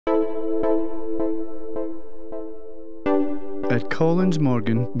At Collins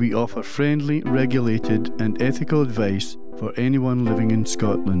Morgan, we offer friendly, regulated and ethical advice for anyone living in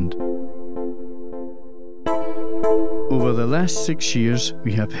Scotland. Over the last 6 years,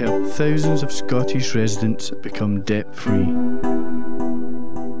 we have helped thousands of Scottish residents become debt-free.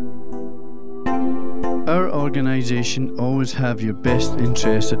 Our organisation always have your best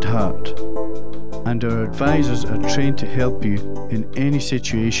interests at heart, and our advisors are trained to help you in any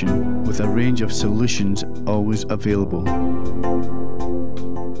situation with a range of solutions always available.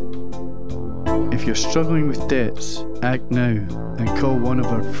 If you're struggling with debts, act now and call one of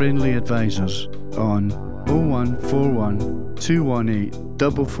our friendly advisors on 0141 218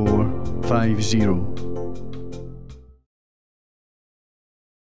 4450.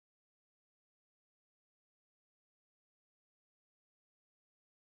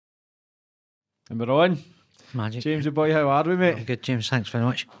 And we're on. Magic. James the boy, how are we, mate? I'm good, James. Thanks very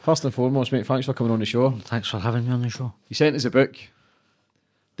much. First and foremost, mate, thanks for coming on the show. Thanks for having me on the show. You sent us a book.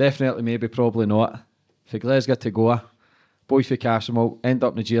 Definitely, maybe, probably not. For Glasgow to go, boy for Castlemilk, end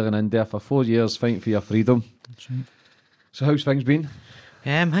up in jail in India for 4 years fighting for your freedom. That's right. So how's things been?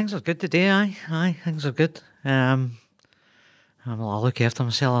 Things are good today, aye, things are good. I look after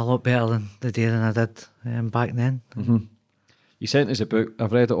myself a lot better than the day than I did back then. Mm-hmm. You sent us a book.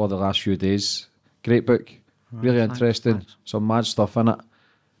 I've read it all the last few days. Great book. Really interesting. Thanks. Some mad stuff in it.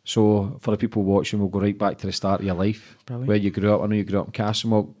 So for the people watching, we'll go right back to the start of your life. Brilliant. Where you grew up. I know you grew up in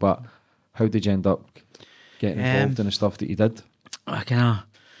Castlemilk, but how did you end up getting involved in the stuff that you did? When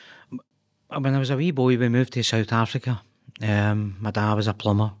I was a wee boy, we moved to South Africa. My dad was a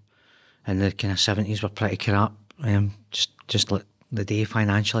plumber, and the kind of 70s were pretty crap. Just like the day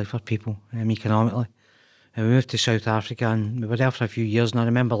financially for people, economically. And we moved to South Africa, and we were there for a few years. And I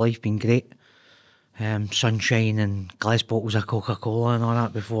remember life being great, sunshine and glass bottles of Coca-Cola and all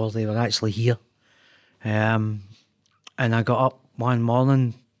that before they were actually here. And I got up one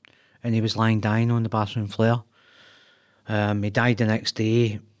morning, and he was lying dying on the bathroom floor. He died the next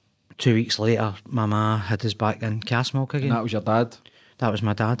day. 2 weeks later, my ma had us back in Castlemilk again. And that was your dad? That was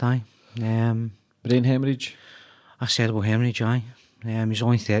my dad, aye. Brain hemorrhage? A cerebral hemorrhage, aye. He was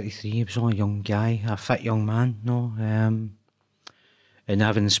only 33, he was only a young guy, a fit young man, no. And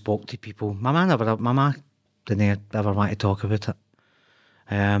having spoke to people, my ma didn't ever want to talk about it.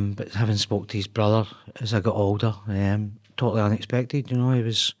 But having spoke to his brother as I got older, totally unexpected, he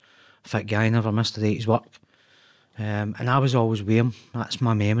was a fit guy, never missed a day's work. And I was always with him. That's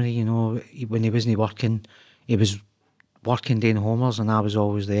my memory, when he wasn't working, he was working doing homeworks, and I was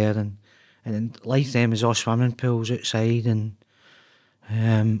always there. And life then was all swimming pools outside. And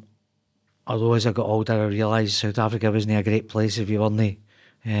although as I got older, I realised South Africa wasn't a great place if you weren't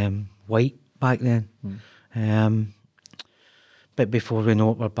white back then. But before we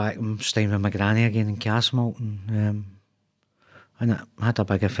know it, we're back. I'm staying with my granny again in Castlemilk, and it had a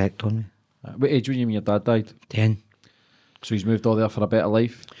big effect on me. What age were you when your dad died? 10. So he's moved all there for a better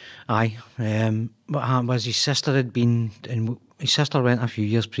life? Aye. What happened was his sister his sister went a few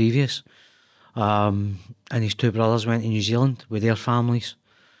years previous, and his two brothers went to New Zealand with their families,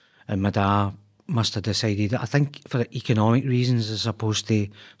 and my dad must have decided, I think for economic reasons as opposed to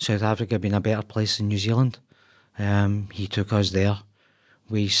South Africa being a better place than New Zealand, he took us there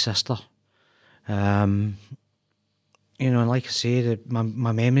with his sister. And like I say,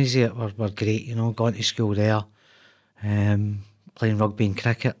 my memories of it were great, going to school there, playing rugby and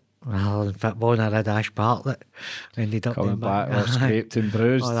cricket rather than football in a red ash park that ended up coming back all scraped and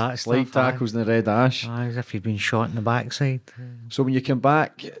bruised, slide tackles in the red ash. As if you'd been shot in the backside. So when you came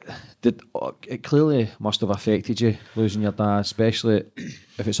back, it clearly must have affected you, losing your dad, especially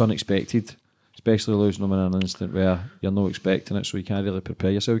if it's unexpected, especially losing him in an instant where you're not expecting it, so you can't really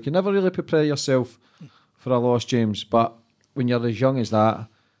prepare yourself. You can never really prepare yourself for a loss, James, but when you're as young as that,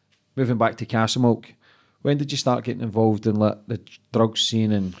 moving back to Castlemilk, when did you start getting involved in the drug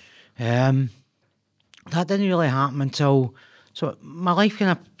scene? And that didn't really happen until, so my life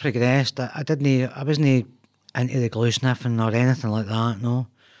kind of progressed. I wasn't into the glue sniffing or anything like that, no.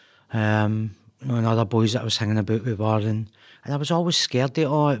 And other boys that I was hanging about with were, and I was always scared of it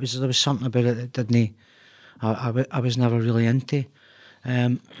all. There was something about it that didn't, I was never really into.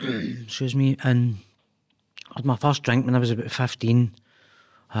 Excuse me, and I had my first drink when I was about 15,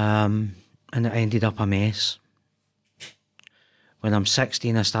 and it ended up a mess. When I'm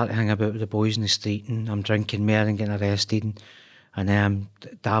 16, I started hanging about with the boys in the street, and I'm drinking more and getting arrested, and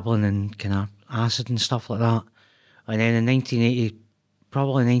dabbling in kind of acid and stuff like that. And then in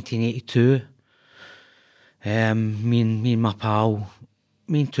 1982, me and my pal,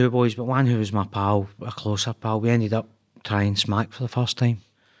 me and two boys, but one who was my pal, a closer pal, we ended up trying smack for the first time.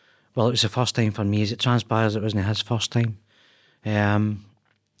 Well, it was the first time for me. As it transpires, it wasn't his first time. And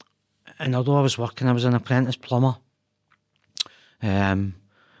although I was working, I was an apprentice plumber. I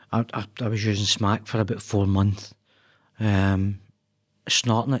was using smack for about 4 months.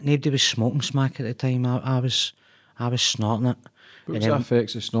 Snorting it. Nobody was smoking smack at the time. I was snorting it. What was the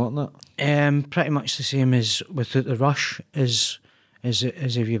effects of snorting it? Pretty much the same as without the rush as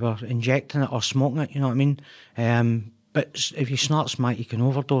if you were injecting it or smoking it. You know what I mean? But if you snort smack, you can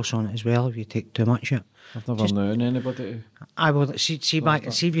overdose on it as well if you take too much of it. I've never known anybody. I will see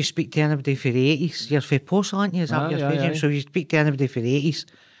if you speak to anybody for the 80s. You're for Postal, aren't you? Is that your page? So if you speak to anybody for the 80s,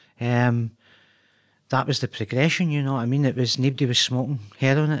 that was the progression. You know what I mean? It was nobody was smoking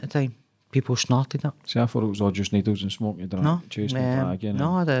heroin at the time. People snorted it. See, I thought it was all just needles and smoke. You drank, chasing and dragging.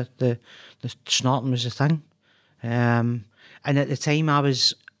 No, the snorting was the thing. And at the time,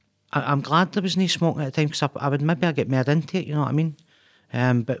 I'm glad there was no smoking at the time because I would maybe get mad into it. You know what I mean?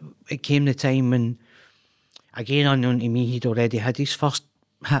 But it came the time when, again, unknown to me, he'd already had his first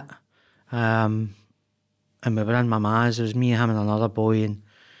hit. And we were in my ma's. It was me, him, and another boy, and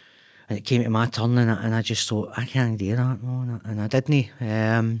it came to my turn, and I just thought, I can't do that, no, and I didn't.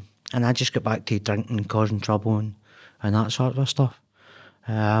 And I just got back to drinking and causing trouble and that sort of stuff.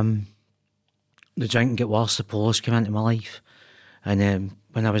 The drinking got worse, the police came into my life. And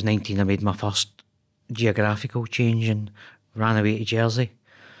when I was 19, I made my first geographical change and ran away to Jersey.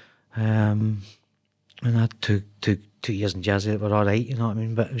 And I had two years in Jersey that were all right, you know what I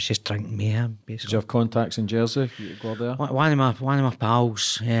mean? But it was just drinking mayhem, basically. Did you have contacts in Jersey? You go there? One of my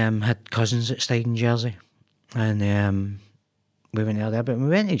pals had cousins that stayed in Jersey. And we went there, but we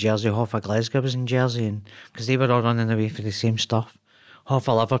went to Jersey. Half of Glasgow was in Jersey, and because they were all running away for the same stuff. Half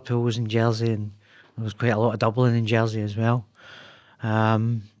of Liverpool was in Jersey, and there was quite a lot of Dublin in Jersey as well.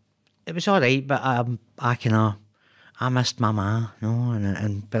 It was all right, but I missed my ma,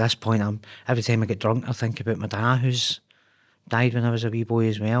 and by this point, every time I get drunk, I think about my dad, who's died when I was a wee boy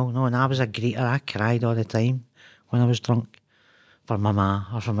as well. And I was a greeter. I cried all the time when I was drunk for my ma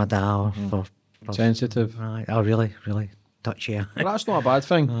or for my dad or for sensitive. Right, really, really touchy. Well, that's not a bad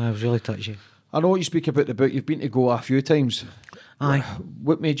thing. I was really touchy. I know you speak about the book. You've been to Goa a few times. Aye.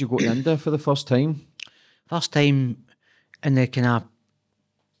 What made you go to India for the first time? First time in the kind of,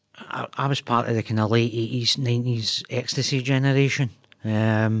 I was part of the kind of late 80s, 90s ecstasy generation.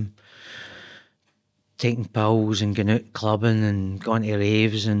 Taking pills and going out clubbing and going to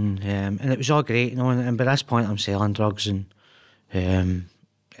raves and it was all great, and by this point I'm selling drugs and getting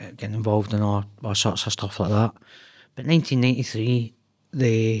involved in all sorts of stuff like that. But 1993,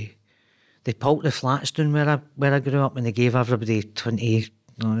 they pulped the flats down where I grew up, and they gave everybody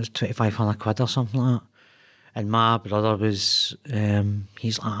 2,500 quid or something like that. And my brother was,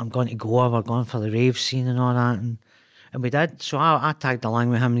 he's like, I'm going to Goa, we're going for the rave scene and all that, and we did. So I tagged along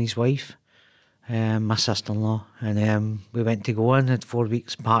with him and his wife, my sister-in-law, and we went to Goa and had 4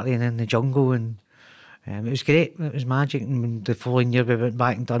 weeks partying in the jungle, and it was great. It was magic. And the following year I went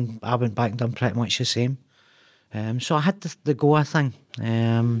back and done pretty much the same. So I had the Goa thing,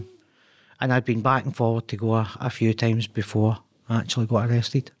 and I'd been back and forward to Goa a few times before I actually got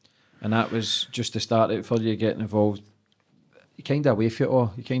arrested. And that was just to start out for you getting involved. You kind of away for it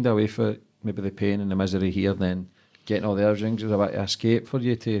all. You kind of away for maybe the pain and the misery here, then getting all the other things. It was a bit of escape for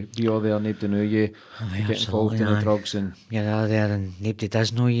you to be all there, nobody knew you, to get involved in the drugs. And you're out there and nobody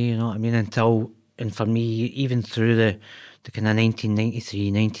does know you know what I mean? And for me, even through the kind of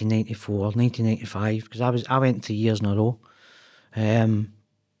 1993, 1994, 1995, because I went 3 years in a row,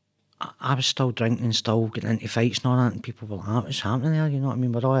 I was still drinking, still getting into fights and all that, and people were like, what's happening there, you know what I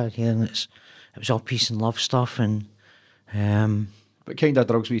mean? We're all here and it was all peace and love stuff. And what kind of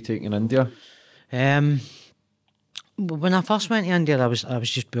drugs were you taking in India? When I first went to India, we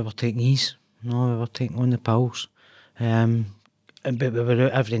were taking these, we were taking on the pills. But we were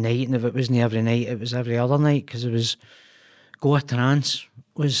out every night, and if it wasn't every night, it was every other night, because it was Goa trance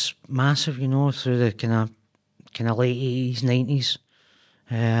was massive, through the kind of late 80s, 90s.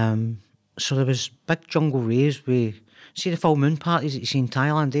 So there was big jungle raves. See the full moon parties that you see in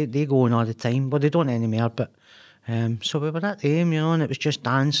Thailand, they go on all the time. Well, they don't anymore, but so we were at them, and it was just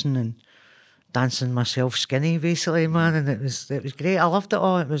dancing myself skinny, basically, man, and it was great. I loved it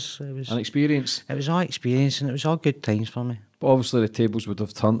all. It was an experience. It was all experience, and it was all good times for me. But obviously the tables would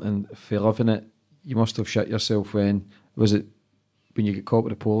have turned, and for loving it, you must have shit yourself when you get caught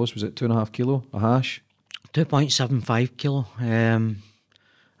with the police? Was it 2.5 kilo a hash? 2.75 kilo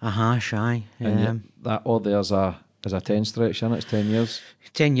a hash, aye. And that all there's a 10 stretch, and it's 10 years.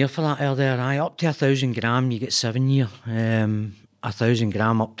 10 years for that there, aye. Up to 1,000 gram, you get 7 year. 1,000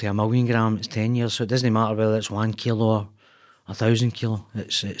 gram up to 1,000,000 gram, it's 10 years. So it doesn't matter whether it's 1 kilo or 1,000 kilo.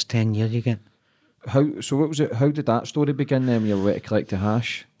 It's 10 years you get. So what was it? How did that story begin then? When you were to collect the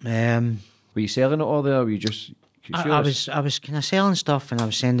hash? Were you selling it all there? Or were you just? I was kind of selling stuff, and I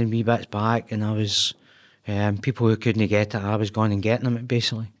was sending wee bits back, and I was people who couldn't get it, I was going and getting them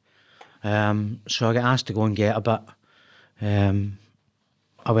basically. So I got asked to go and get a bit.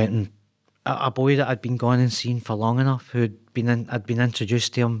 I went and a boy that I'd been going and seen for long enough, I'd been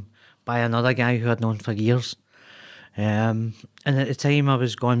introduced to him by another guy who I'd known for years. And at the time I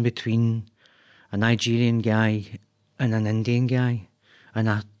was going between a Nigerian guy and an Indian guy, and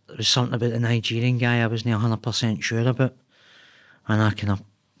there was something about the Nigerian guy I wasn't 100% sure about, and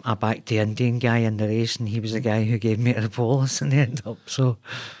I backed the Indian guy in the race, and he was the guy who gave me the polis in the end up. So,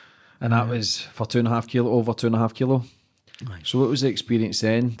 and that was for 2.5 kilo, over 2.5 kilo. Right. So what was the experience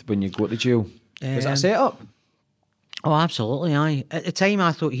then when you got to jail? Was it a setup? Oh, absolutely, aye. At the time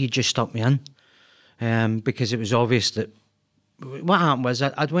I thought he'd just stuck me in, because it was obvious that what happened was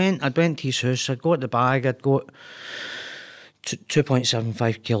I'd went to his house, I'd got the bag, I'd got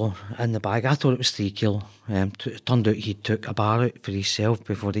 2.75 kilo in the bag. I thought it was 3 kilo. It turned out he took a bar out for himself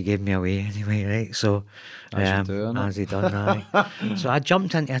before he gave me away anyway, right? So, as he done, right. So I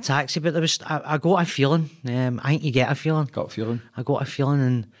jumped into a taxi, but I got a feeling. I think you get a feeling. Got a feeling. I got a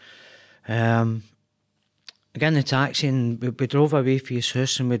feeling, and I got in the taxi, and we drove away from his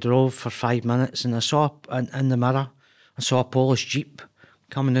house, and we drove for 5 minutes, and I saw in the mirror, I saw a Polish Jeep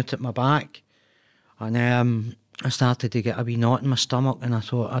coming out at my back, and I started to get a wee knot in my stomach, and I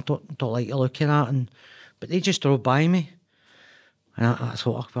thought, I don't like the look of that, but they just drove by me, and I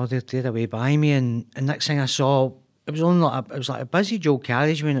thought, oh, well, they're away by me, and next thing I saw, it was like a busy dual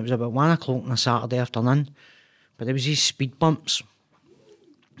carriageway, and it was about 1 o'clock on a Saturday afternoon, but there was these speed bumps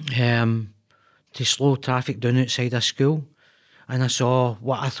to slow traffic down outside a school, and I saw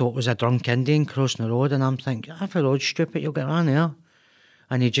what I thought was a drunk Indian crossing the road, and I'm thinking, if the road's stupid, you'll get around there.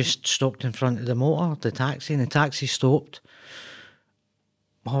 And he just stopped in front of the taxi, and the taxi stopped.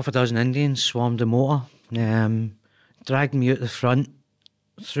 Half a dozen Indians swarmed the motor, dragged me out the front,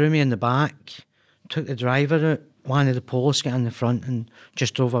 threw me in the back, took the driver out, one of the police got in the front and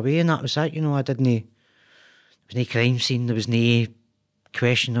just drove away, and that was it. There was no crime scene, there was no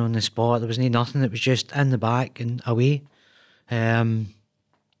question on the spot, there was no nothing, it was just in the back and away. And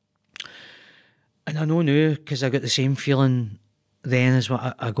I know now, because I got the same feeling then as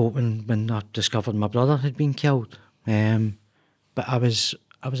what I got when I discovered my brother had been killed. But I was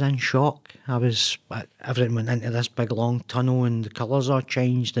in shock. Everything went into this big long tunnel, and the colours all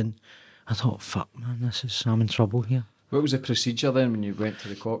changed, and I thought, fuck man, I'm in trouble here. What was the procedure then when you went to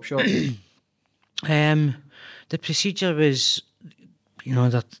the cop shop? The procedure was,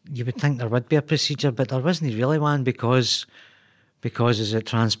 that you would think there would be a procedure, but there wasn't really one, because as it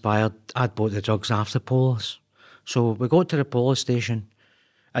transpired, I'd bought the drugs after police. So we got to the police station,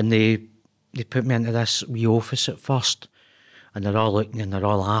 and they put me into this wee office at first, and they're all looking and they're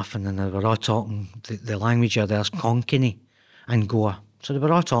all laughing, and they were all talking, the language of there's Konkani and Goa. So they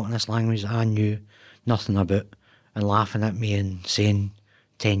were all talking this language that I knew nothing about, and laughing at me and saying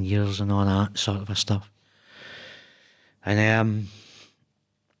 10 years and all that sort of stuff. And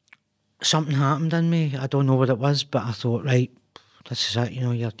something happened in me, I don't know what it was, but I thought, right, this is it,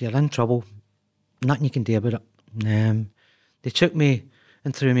 you're in trouble, nothing you can do about it. They took me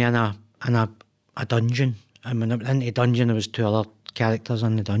and threw me in a dungeon, and when I went into the dungeon, there was 2 other characters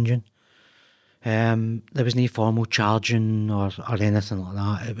in the dungeon. There was no formal charging or anything like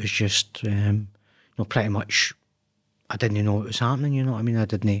that. It was just, pretty much, I didn't know what was happening, you know what I mean?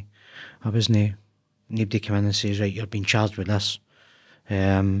 Nobody came in and says, right, you're being charged with this.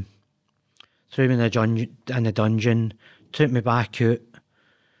 Threw me in the dungeon, took me back out,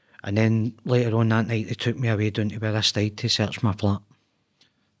 and then later on that night, they took me away down to where I stayed to search my flat.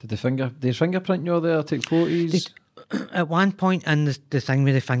 Did they fingerprint you there, take photos? At one point in the thing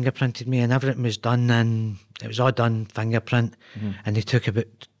where they fingerprinted me, and everything was done, and it was all done fingerprint, and they took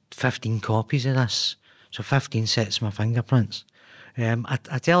about 15 copies of this, so 15 sets of my fingerprints.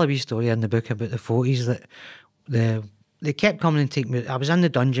 I tell a wee story in the book about the photos that they kept coming and taking me. I was in the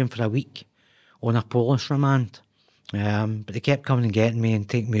dungeon for a week on a Polish remand. But they kept coming and getting me and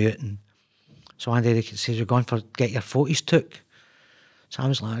taking me out, and so one day they said, "You're going for get your photos took." So I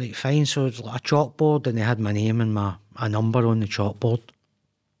was like, right, fine. So it was like a chalkboard, and they had my name and a number on the chalkboard,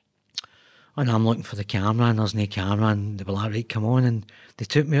 and I'm looking for the camera, and there's no camera, and they were like, right, come on, and they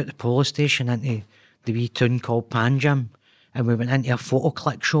took me out the police station into the wee town called Panjim, and we went into a photo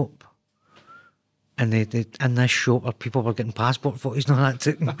click shop. And they in this shop where people were getting passport photos and all that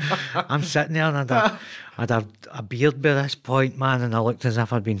taken. I'm sitting there, and I'd a beard by this point, man, and I looked as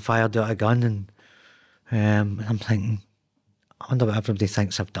if I'd been fired out of a gun, and I'm thinking, I wonder what everybody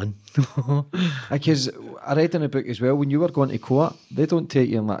thinks I've done. Because I read in the book as well, when you were going to court, they don't take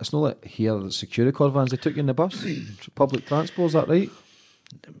you in that. It's not like here, the security car vans, they took you in the bus, public transport, is that right?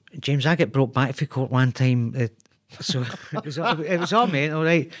 James, I get brought back for court one time. So it was all mental,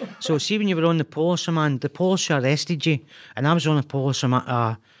 right? So see, when you were on the police remand, the police arrested you, and I was on a police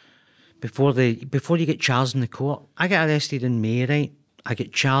remand before you get charged in the court. I get arrested in May, right? I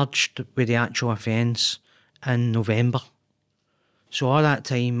get charged with the actual offence in November. So all that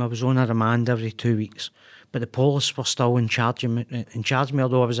time I was on a remand every 2 weeks, but the police were still in charge of me,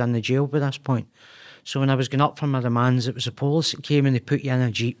 although I was in the jail by this point. So when I was going up for my remands, it was the police that came and they put you in a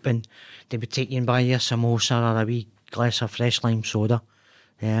jeep and they would take you and buy you a samosa or a wee glass of fresh lime soda.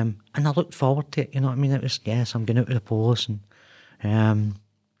 And I looked forward to it, you know what I mean? It was, yes, I'm going out with the police. And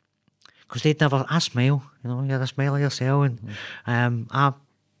because I smile, you know, you're a smiler yourself. And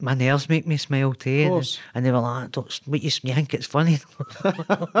my nerves make me smile too. And they were like, what you think it's funny?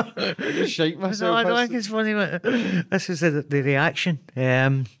 I just shite myself. No, I don't think it's funny. But this is the reaction.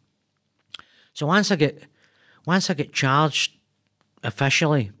 So once I get charged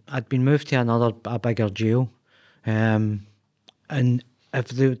officially, I'd been moved to a bigger jail. And if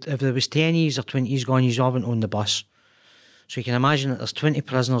there was 10 years or 20 years gone, you all went on the bus. So you can imagine that there's 20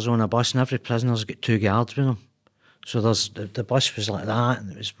 prisoners on a bus and every prisoner's got 2 guards with them. So the bus was like that,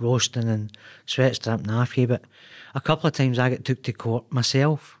 and it was roasting and sweat dripping off you. But a couple of times I get took to court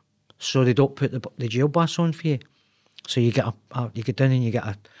myself, so they don't put the jail bus on for you. So you get you get down and you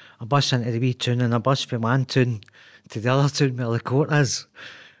get a bus into the wee town and a bus from one town to the other town where the court is.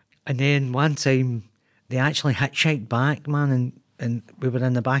 And then one time they actually hitchhiked back, man, and we were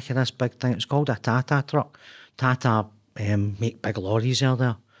in the back of this big thing. It's called a Tata truck. Tata make big lorries out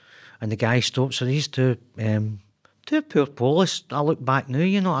there, and the guy stopped. So these two poor police, I look back now,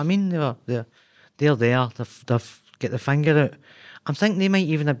 you know what I mean? They're there. They've get the finger out. I'm thinking they might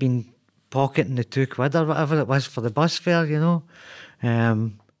even have been pocketing the £2 or whatever it was for the bus fare, you know.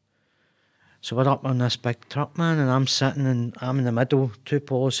 So we're up on this big truck, man, and I'm sitting and I'm in the middle. 2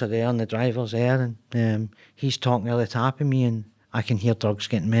 police are there and the driver's there, and he's talking at the top of me, and I can hear drugs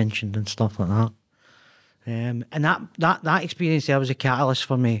getting mentioned and stuff like that. And that experience there was a catalyst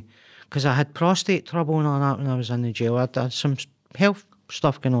for me, because I had prostate trouble and all that when I was in the jail. I had some health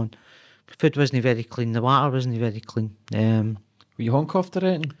stuff going on. The food wasn't very clean. The water wasn't very clean. Were you handcuffed or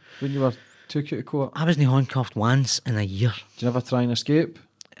anything when you were took out of court? I wasn't handcuffed once in a year. Did you ever try and escape?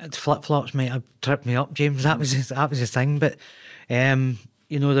 The flip-flops might have tripped me up, James. That was the thing. But,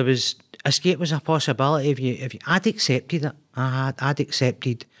 you know, escape was a possibility if you I'd accepted it. I'd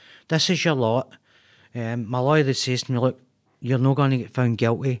accepted, this is your lot. My lawyer says to me, look, you're not going to get found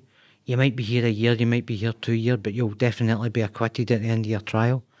guilty. You might be here a year, you might be here 2 years, but you'll definitely be acquitted at the end of your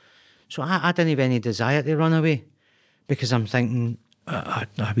trial. So I didn't have any desire to run away, because I'm thinking, a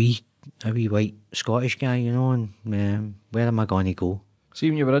wee white Scottish guy, you know, and where am I going to go? See,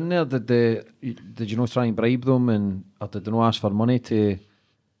 when you were in there, did you not try and bribe them, or did they not ask for money to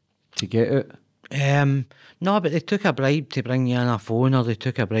get out? No, but they took a bribe to bring you in a phone, or they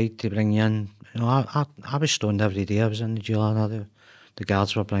took a bribe to bring you in. You know, I was stoned every day. I was in the jail. The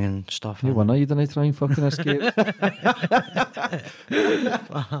guards were bringing stuff in. You didn't try and fucking escape.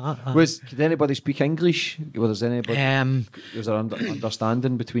 Did anybody speak English? Was anybody? Was there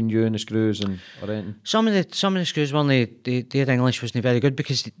understanding between you and the screws or anything? Some of the screws weren't. Their English wasn't very good,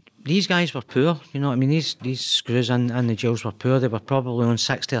 because these guys were poor. You know what I mean? These screws in the jails were poor. They were probably on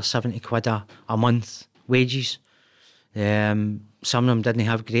 60 or 70 quid a month wages. Some of them didn't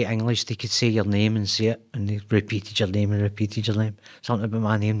have great English. They could say your name and say it, and they repeated your name and repeated your name. Something about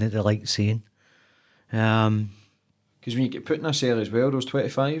my name that they liked saying. Because when you get put in a cell as well, there was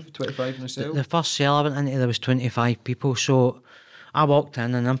 25 in a cell? The first cell I went into, there was 25 people. So I walked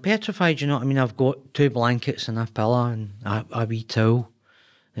in and I'm petrified, you know what I mean? I've got 2 blankets and a pillow and a wee towel.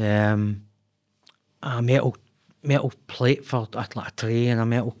 A metal plate for like a tray and a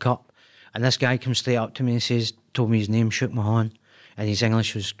metal cup. And this guy comes straight up to me and told me his name, shook my hand. And his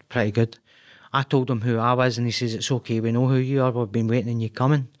English was pretty good. I told him who I was, and he says, it's okay, we know who you are, we've been waiting on you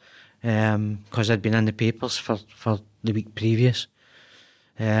coming. Because I'd been in the papers for the week previous.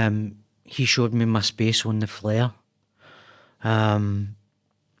 He showed me my space on the flare. And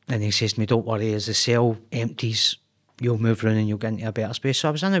he says to me, don't worry, as the cell empties, you'll move around and you'll get into a better space. So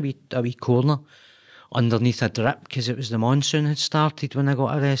I was in a wee corner underneath a drip, because it was the monsoon had started when I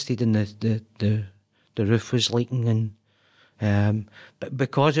got arrested, and the roof was leaking, and but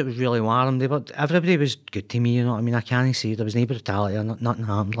because it was really warm, everybody was good to me, you know what I mean? I can't say there was no brutality or nothing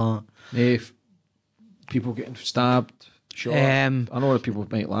happened like that. If people getting stabbed, Shot. I know that people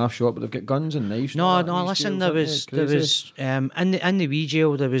might laugh shot, but they've got guns and knives. No, and all that no. in these Listen, jails, there was in the wee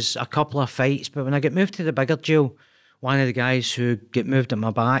jail there was a couple of fights, but when I got moved to the bigger jail, one of the guys who get moved at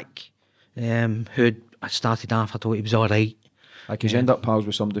my back, who I started off, I thought he was all right. Because you end up pals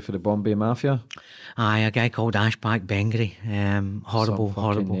with somebody for the Bombay Mafia. Aye, a guy called Ashback Bengry. Horrible,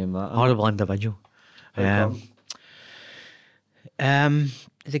 Some fucking name, that, horrible individual. How come?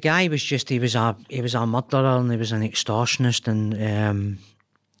 The guy was just he was a murderer and he was an extortionist and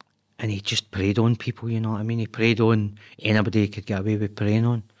he just preyed on people, you know what I mean? He preyed on anybody he could get away with preying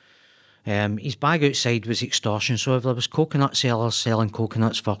on. His bag outside was extortion, so if there was coconut sellers selling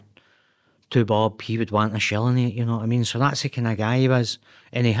coconuts for £2, he would want a shilling in it, you know what I mean? So that's the kind of guy he was,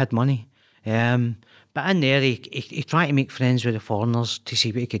 and he had money. But in there, he tried to make friends with the foreigners to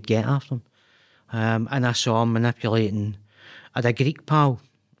see what he could get after them. And I saw him manipulating. I had a Greek pal,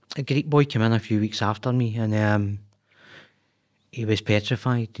 a Greek boy came in a few weeks after me, and he was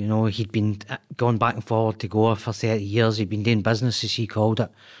petrified. You know, he'd been going back and forward to Goa for 30 years. He'd been doing business, as he called it,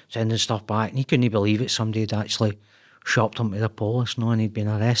 sending stuff back, and he couldn't believe it. Somebody had actually shopped him to the police, and he'd been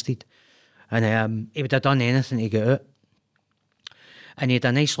arrested. And he would have done anything to get out. And he had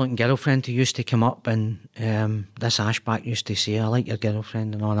a nice looking girlfriend who used to come up, and this Ashback used to say, "I like your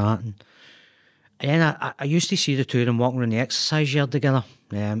girlfriend," and all that. And then I used to see the two of them walking around the exercise yard together.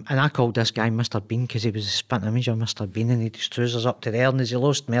 And I called this guy Mr. Bean because he was a spitting image of Mr. Bean, and he had his trousers up to there, and as he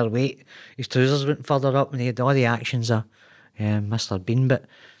lost more weight, his trousers went further up, and he had all the actions of Mr. Bean. But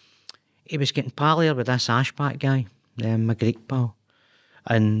he was getting pallier with this Ashback guy, my Greek pal.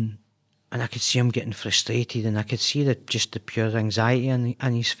 And I could see him getting frustrated, and I could see just the pure anxiety in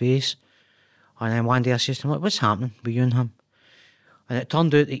his face. And then one day I said to him, "What's happening with you and him?" And it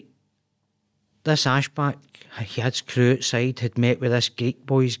turned out that this Ashback, he had his crew outside, had met with this Greek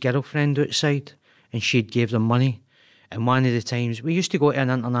boy's girlfriend outside, and she'd gave them money. And one of the times, we used to go to an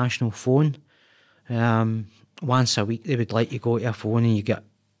international phone. Once a week they would let you go to a phone and you get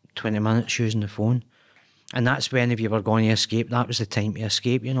 20 minutes using the phone. And that's when, if you were going to escape, that was the time to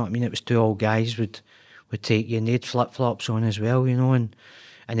escape, you know what I mean? It was two old guys would take you, and they had flip-flops on as well, you know, and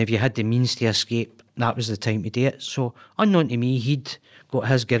if you had the means to escape, that was the time to do it. So, unknown to me, he'd got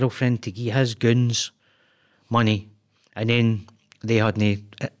his girlfriend to give his goons money, and then they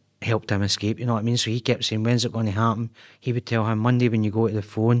hadn't helped him escape, you know what I mean? So he kept saying, "When's it going to happen?" He would tell him, "Monday when you go to the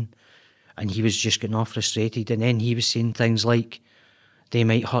phone," and he was just getting all frustrated, and then he was saying things like, "They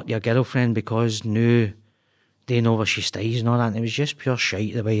might hurt your girlfriend because now they know where she stays," and all that. And it was just pure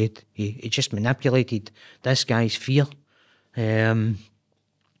shite the way he just manipulated this guy's fear. And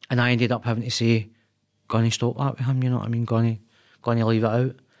I ended up having to say, "Gonna stop that with him," you know what I mean? Gonna leave it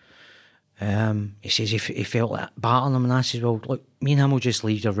out. He says he felt like battering him, and I says, "Well, look, me and him will just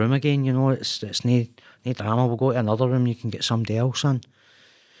leave the room again, you know, it's no drama, we'll go to another room, you can get somebody else in."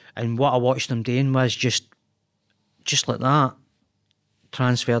 And what I watched him doing was just like that,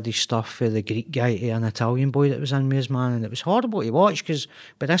 transferred his stuff for the Greek guy to an Italian boy that was in with his man, and it was horrible to watch because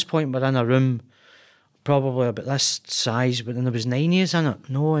by this point we're in a room probably about this size, but then there was 9 years in it,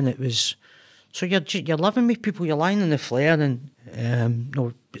 no, and it was, so you're living with people, you're lying on the flare and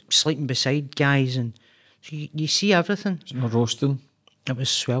sleeping beside guys, and so you see everything. It's no roasting. It was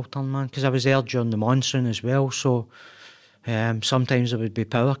sweltering, man, because I was there during the monsoon as well, so sometimes there would be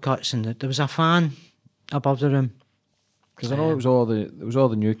power cuts, and there was a fan above the room. Because I know it was all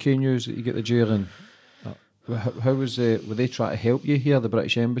the UK news that you get the jail in. How was were they trying to help you here, the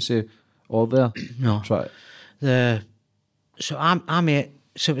British Embassy, all there? No. So I met.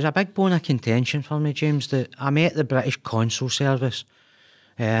 So it was a big bone of contention for me, James. That I met the British Consul Service,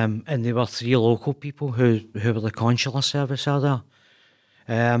 and there were 3 local people who were the consular service there.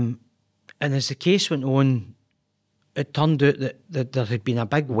 And as the case went on, it turned out that there had been a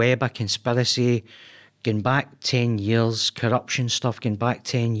big web of conspiracy going back 10 years, corruption stuff going back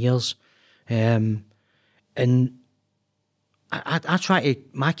 10 years. And I try to,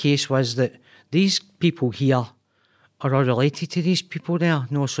 my case was that these people here are all related to these people there.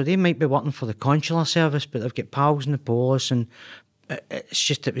 No, so they might be working for the consular service, but they've got pals in the police, and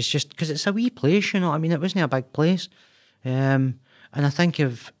it was just, because it's a wee place, you know what I mean? It wasn't a big place. And I think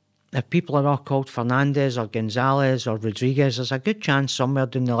if people are all called Fernandez or Gonzalez or Rodriguez, there's a good chance somewhere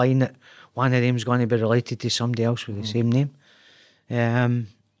down the line that one of them's going to be related to somebody else with the same name.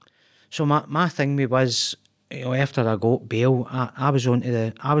 So my thing was, you know, after I got bail, I was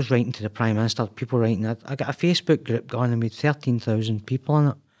writing to the Prime Minister, people writing it. I got a Facebook group going and with 13,000 people in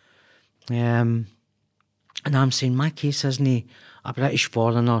it. And I'm saying, my case isn't a British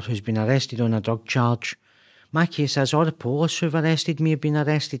foreigner who's been arrested on a drug charge. My case is all the police who've arrested me have been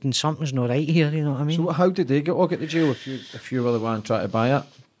arrested, and something's not right here. You know what I mean? So how did they all get to jail if you were the one trying to buy it?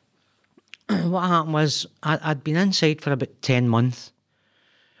 What happened was I'd been inside for about 10 months,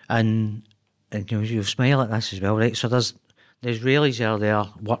 and you'll smile at this as well, right? So there's Israelis there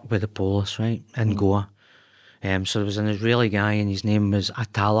work with the police, right, in Goa. So there was an Israeli guy, and his name was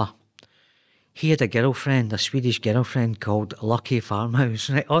Atala. He had a girlfriend, a Swedish girlfriend called Lucky Farmhouse.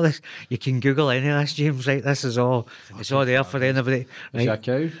 Right, all this you can Google any of this, James. Right, this is all. It's all there for anybody. Right? Is that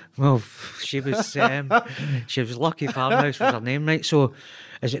a cow? Well, she was Lucky Farmhouse was her name, right? So,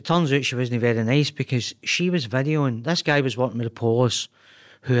 as it turns out, she wasn't very nice because she was videoing. This guy was working with the police,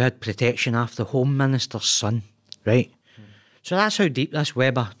 who had protection after the Home Minister's son, right? So that's how deep this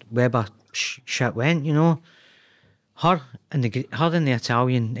Weber shit went, you know. Her and the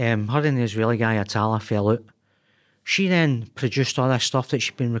Italian, her and the Israeli guy Atala fell out. She then produced all this stuff that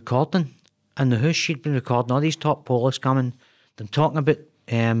she'd been recording in the house. She'd been recording all these top police coming, them talking about,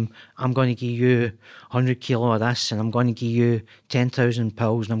 I'm going to give you 100 kilo of this, and I'm going to give you 10,000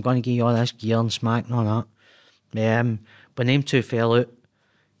 pills, and I'm going to give you all this gear and smack and all that. When them two fell out,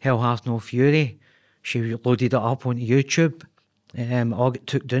 Hell Hath No Fury, she loaded it up onto YouTube. All got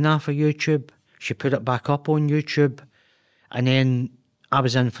took down off of YouTube. She put it back up on YouTube. And then I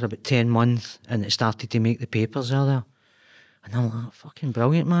was in for about 10 months, and it started to make the papers earlier. And I'm like, fucking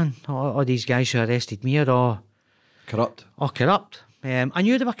brilliant, man. All these guys who arrested me are all Corrupt. corrupt. I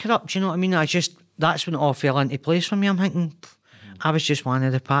knew they were corrupt, you know what I mean? That's when it all fell into place for me. I'm thinking, I was just one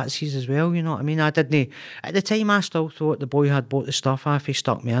of the patsies as well, you know what I mean? I didn't, at the time I still thought the boy had bought the stuff off, he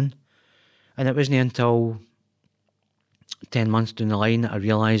stuck me in. And it wasn't until 10 months down the line that I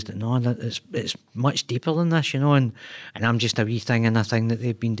realised that no, that it's much deeper than this, you know, and I'm just a wee thing in a thing that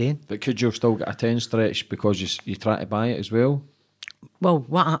they've been doing. But could you have still got a 10 stretch because you tried to buy it as well? Well,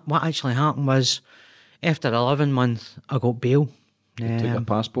 what actually happened was, after 11 months, I got bail. You took your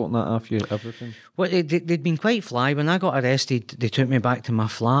passport and that off you, everything? Well, they'd been quite fly. When I got arrested, they took me back to my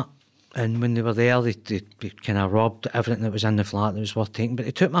flat, and when they were there, they kind of robbed everything that was in the flat that was worth taking, but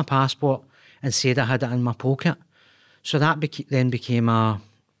they took my passport and said I had it in my pocket. So that then became a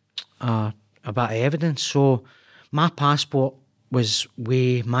bit of evidence. So my passport was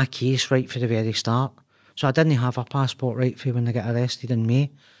my case right for the very start. So I didn't have a passport right for when I got arrested in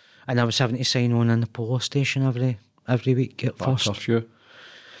May, and I was having to sign on in the police station every week at first. Curfew?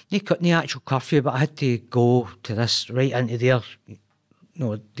 No actual curfew, but I had to go to this right into their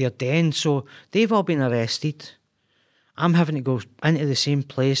den. So they've all been arrested. I'm having to go into the same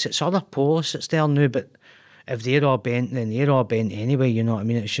place. It's other police that's there now, but if they're all bent, then they're all bent anyway, you know what I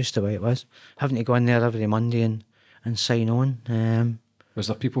mean? It's just the way it was. Having to go in there every Monday and sign on. Was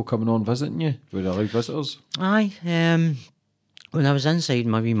there people coming on visiting you? Were there allowed visitors? Aye. When I was inside,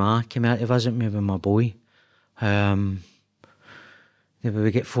 my wee ma came out to visit me with my boy. We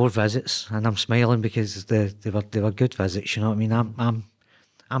get 4 visits, and I'm smiling because they were good visits, you know what I mean?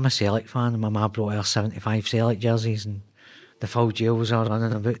 I'm a Celtic fan, and my ma brought her 75 Celtic jerseys, and the full jail was all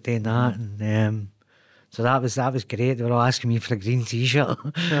running about doing that, and so that was great. They were all asking me for a green t-shirt.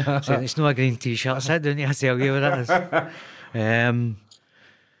 Saying it's not a green t-shirt. Sit down here, I tell you what it is. And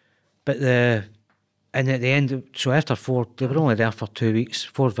at the end, so after 4, they were only there for 2 weeks.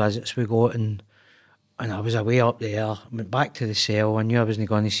 4 visits we got, and I was away up there. Went back to the cell. I knew I wasn't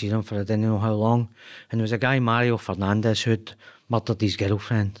going to see them for I didn't know how long. And there was a guy, Mario Fernandez, who'd murdered his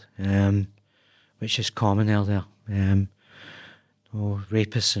girlfriend, which is common out there.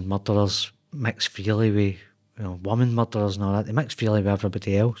 Rapists and murderers mix freely with woman murderers and all that. They mix freely with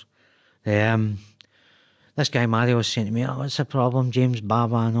everybody else. This guy Mario was saying to me, what's the problem, James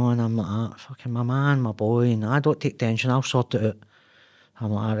Baba? And I'm like, fucking my man, my boy, and I don't take tension, I'll sort it out.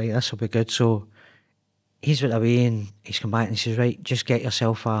 I'm like, all right, this will be good. So he's went away and he's come back and he says, right, just get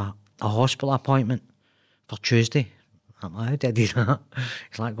yourself a hospital appointment for Tuesday. I'm like, how did I do that?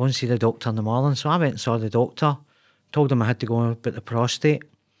 He's like, go and see the doctor in the morning. So I went and saw the doctor, told him I had to go about the prostate.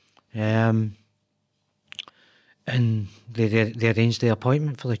 And they arranged the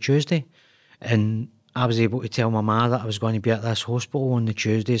appointment for the Tuesday, and I was able to tell my ma that I was going to be at this hospital on the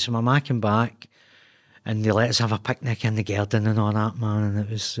Tuesday. So my ma came back, and they let us have a picnic in the garden and all that, man, and it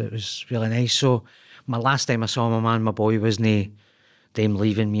was really nice. So my last time I saw my ma and my boy wasn't them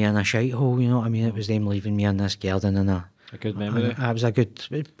leaving me in a shite hole, you know what I mean? It was them leaving me in this garden and a good memory.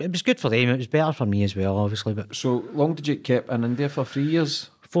 It was good for them. It was better for me as well, obviously. But so long did you keep in India for? 3 years?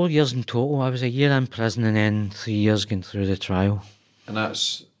 4 years in total. I was a year in prison and then 3 years going through the trial. And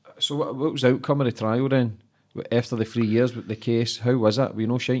that's so. What was the outcome of the trial then? After the 3 years with the case, how was it? Were you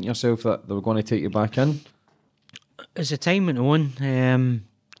not shiting yourself that they were going to take you back in? As the time went on,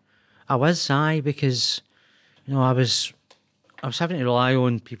 I was because you know, I was having to rely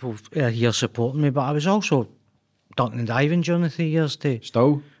on people here supporting me, but I was also ducking and diving during the 3 years too.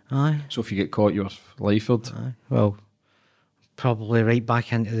 Still? Aye. So if you get caught, you're lifered. Aye. Well, probably right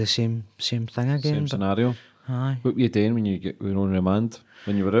back into the same thing again. Same but- scenario. Aye. What were you doing when you were on remand?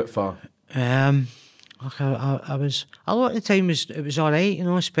 When you were out for? Look, I was a lot of the time it was all right, you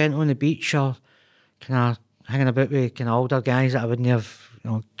know. Spent on the beach or kind of hanging about with kind of older guys that I wouldn't have, you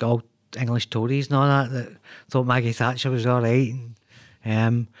know, old English Tories and all that thought Maggie Thatcher was all right.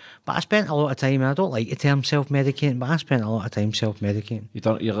 But I spent a lot of time, and I don't like the term self-medicating, but I spent a lot of time self-medicating. You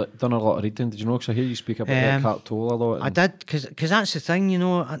done a lot of reading, did you know? Because I hear you speak about Eckhart Tolle a lot. I did, because that's the thing, you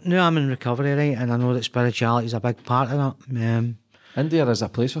know. Now I'm in recovery, right, and I know that spirituality is a big part of that. India is a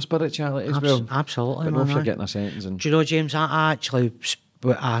place for spirituality as well. Absolutely, But man. no aye. forgetting a sentence. And Do you know, James, I actually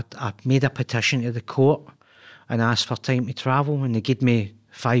I made a petition to the court and asked for time to travel, and they gave me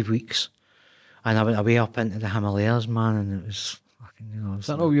 5 weeks. And I went away up into the Himalayas, man, and it was fucking, you know. is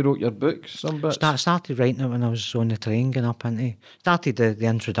that how you wrote your book? Some bits? Started writing it when I was on the train going up into... Started the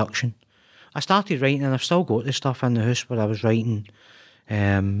introduction. I started writing, and I've still got the stuff in the house where I was writing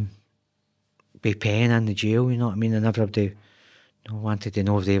by pen in the jail, you know what I mean? And everybody wanted to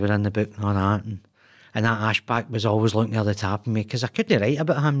know if they were in the book and all that. And that Ashback was always looking at the top of me, because I couldn't write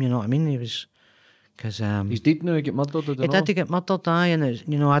about him, you know what I mean? He was... Because He's dead now, he got murdered, did he he not? did get murdered, aye, and it's,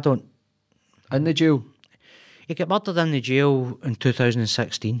 you know, I don't... In the jail? He got murdered in the jail in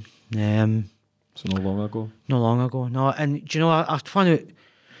 2016. So no long ago. Not long ago, no. And do you know, I found out,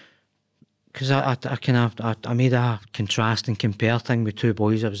 because I made a contrast and compare thing with two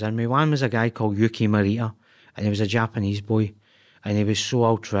boys I was in with. One was a guy called Yuki Marita, and he was a Japanese boy, and he was so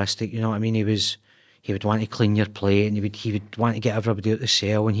altruistic, you know what I mean? He would want to clean your plate, and he would want to get everybody out the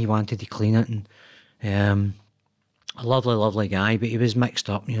cell, and he wanted to clean it, and a lovely guy, but he was mixed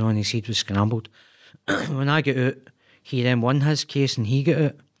up, you know, and his head was scrambled. When I got out, he then won his case, and he got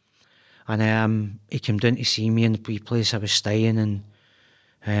out. And he came down to see me in the wee place I was staying, and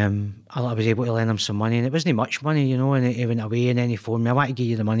I was able to lend him some money, and it wasn't much money, you know, and he went away, and then he phoned me, I want to give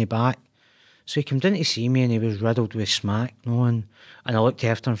you the money back. So he came down to see me, and he was riddled with smack, you know, and I looked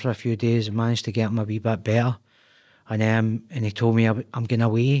after him for a few days and managed to get him a wee bit better. And he told me, I'm going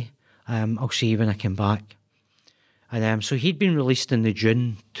away, I'll see you when I come back. And so he'd been released in the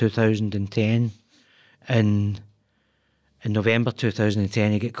June 2010, and in November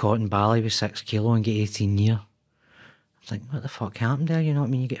 2010 he got caught in Bali with 6 kilo and get 18 years. I was like, what the fuck happened there? You know what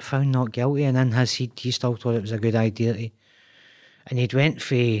I mean? You get found not guilty, and in his head he still thought it was a good idea and he'd went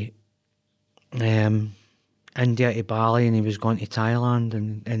from India to Bali, and he was going to Thailand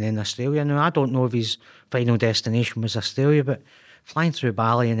and then Australia. Now I don't know if his final destination was Australia, but flying through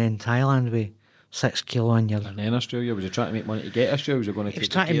Bali and then Thailand with 6 kilo in your... And then Australia, was he trying to make money to get Australia? Was he going to He was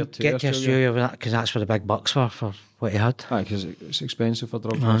take trying the to gear get to Australia because that's where the big bucks were for what he had. Aye, because it's expensive for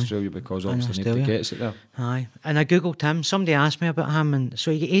drugs in Aye. Australia, because In obviously nobody Australia. gets it there. Aye. And I googled him. Somebody asked me about him, and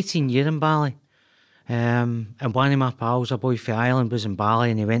so he got 18 years in Bali. And one of my pals, a boy from Ireland, was in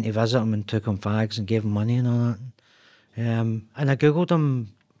Bali, and he went to visit him and took him fags and gave him money and all that. And I googled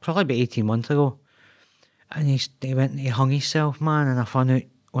him probably about 18 months ago, and he went and he hung himself, man. And I found out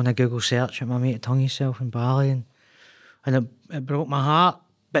on a Google search that my mate had hung himself in Bali, and it broke my heart.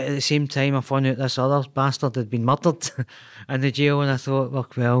 But at the same time, I found out this other bastard had been murdered in the jail, and I thought,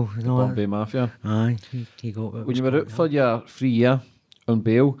 well, you know, Bombay Mafia. aye, he got what When was you were going out for your 3 year on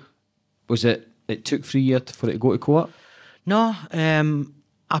bail, was it took 3 years for it to go to court? No, I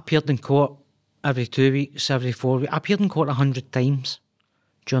appeared in court every 2 weeks, every 4 weeks. I appeared in court 100 times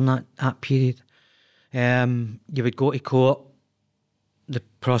during that period. You would go to court, the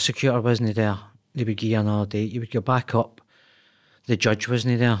prosecutor wasn't there, they would give you another date. You would go back up, the judge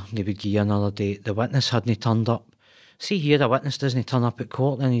wasn't there, they would give you another date. The witness hadn't turned up. See here, the witness doesn't turn up at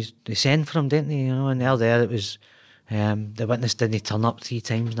court, then they send for him, didn't they? You know, and there it was, the witness didn't turn up 3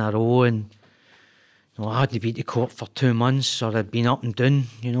 times in a row, and you know, I hadn't been to court for 2 months, or I'd been up and down,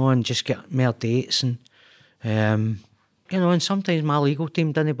 you know, and just get more dates, and you know, and sometimes my legal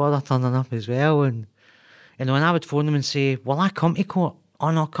team didn't bother turning up as well, and you know, and I would phone them and say, "Will I come to court?" "Oh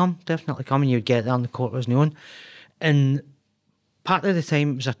no, come, definitely come," and you'd get there and the court wasn't on. And part of the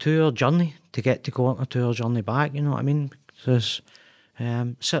time it was a 2-hour journey to get to court and a 2-hour journey back, you know what I mean? Because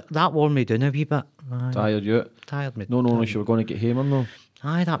so that wore me down a wee bit. Aye. Tired you out? Tired me. No, if you were going to get home or no.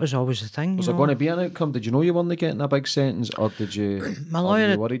 Aye, that was always the thing. Was you there know. going to be an outcome? Did you know you weren't getting a big sentence, or did you? My or were lawyer you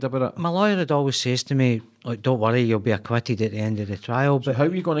had- worried about it? My lawyer had always says to me, like, "Don't worry, you'll be acquitted at the end of the trial." So But how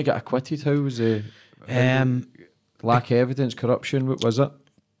were you going to get acquitted? How was the lack of evidence, corruption? What was it?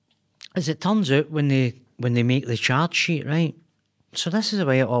 as it turns out, when they make the charge sheet, right? So this is the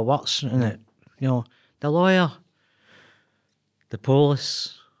way it all works, and it, you know, the lawyer, the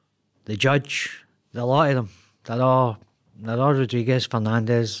police, the judge, a lot of them, they're all Rodriguez,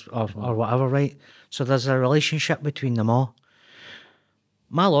 Fernandez, or whatever, right? So there's a relationship between them all.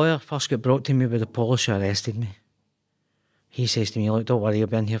 My lawyer first got brought to me by the police who arrested me. He says to me, look, don't worry, you'll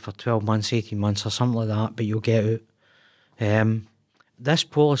be in here for 12 months, 18 months or something like that, but you'll get out. This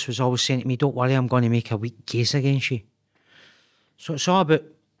police was always saying to me, don't worry, I'm going to make a weak case against you. So it's all about...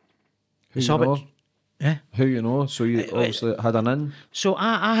 Who you know? So you obviously had an in? So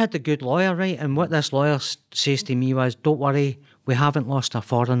I had a good lawyer, right? And what this lawyer says to me was, don't worry, we haven't lost a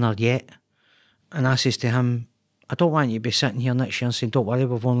foreigner yet. And I says to him, I don't want you to be sitting here next year and saying, don't worry,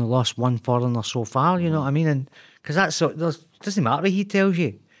 we've only lost one foreigner so far, you know what I mean? And because it doesn't matter what he tells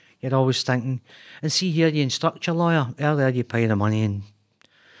you. You're always thinking, and see here, you instruct your lawyer, earlier you pay the money and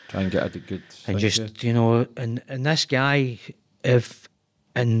try and get a good and just, you know, and this guy,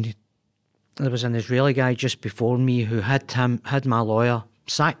 and there was an Israeli guy just before me who had my lawyer,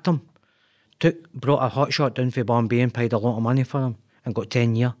 sacked him, brought a hotshot down from Bombay and paid a lot of money for him and got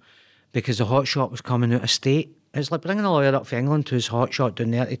 10 years because the hotshot was coming out of state. It's like bringing a lawyer up from England to his hotshot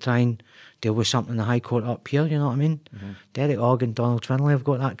down there to try and deal with something in the High Court up here, you know what I mean? Mm-hmm. Derek Ogg and Donald Finlay have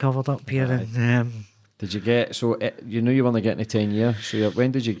got that covered up here. Right. And, did you get, so you knew you weren't getting to 10 years, so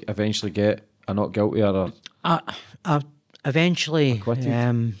when did you eventually get a not guilty or a... Eventually,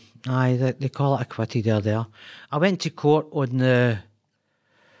 acquitted? They call it acquitted there. I went to court on the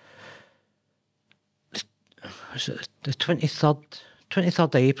 23rd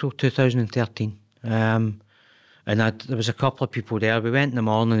of April 2013. And there was a couple of people there. We went in the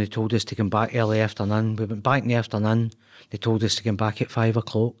morning, they told us to come back early afternoon. We went back in the afternoon, they told us to come back at 5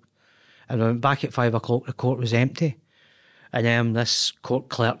 o'clock. And we went back at 5 o'clock, the court was empty. And this court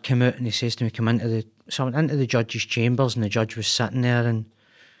clerk came out and he says to me, come into the judge's chambers, and the judge was sitting there and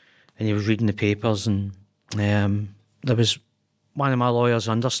he was reading the papers, and there was one of my lawyer's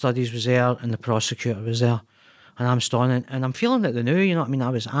understudies was there and the prosecutor was there. And I'm standing and I'm feeling that they knew, you know what I mean? I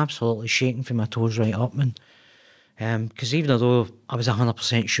was absolutely shaking from my toes right up, and because even though I was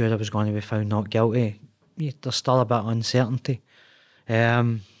 100% sure I was going to be found not guilty, there's still a bit of uncertainty.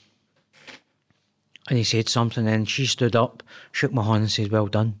 And he said something, and she stood up, shook my hand and said, well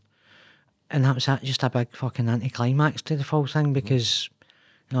done. And that was just a big fucking anticlimax to the whole thing, because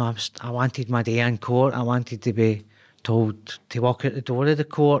you know, I wanted my day in court. I wanted to be told to walk out the door of the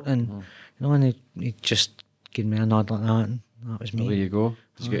court, and you know, and he just gave me a nod like that, and that was me. Well, there you go.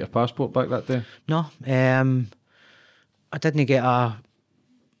 Did you get your passport back that day? No, I didn't get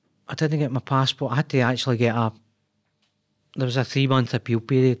my passport. I had to actually get there was a 3-month appeal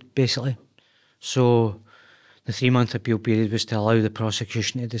period, basically. So the 3-month appeal period was to allow the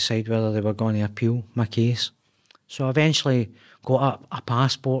prosecution to decide whether they were going to appeal my case. So I eventually got a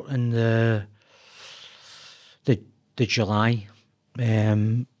passport in the July.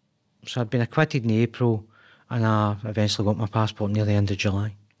 So I'd been acquitted in April, and I eventually got my passport near the end of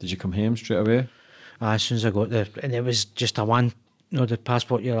July. Did you come home straight away? As soon as I got there, and it was just a one. You know, the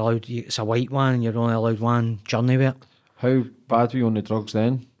passport you're allowed. It's a white one, and you're only allowed one journey with it. How bad were you on the drugs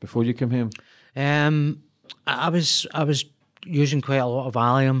then? Before you came home? I was using quite a lot of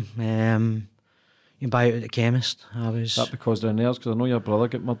Valium. You buy it at the chemist. Is that because they're nerves? Because I know your brother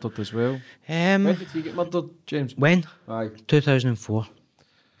got murdered as well. When did he get murdered, James? When? Aye. 2004.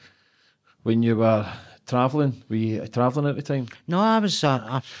 When you were travelling? Were you travelling at the time? No, I was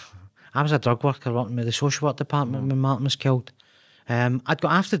a drug worker working with the social work department when Martin was killed. I'd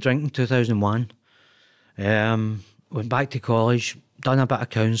got after drinking in 2001. Went back to college, done a bit of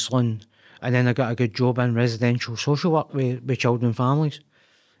counselling, and then I got a good job in residential social work with children and families.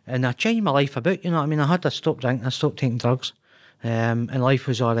 And I changed my life a bit, you know what I mean? I had to stop drinking, I stopped taking drugs, and life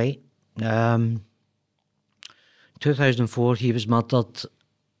was all right. 2004, he was murdered.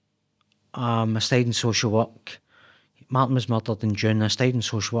 I stayed in social work. Martin was murdered in June. I stayed in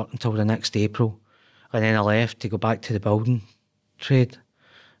social work until the next April, and then I left to go back to the building trade.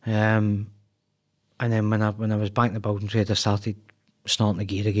 And then when I was back in the building trade, I started snorting the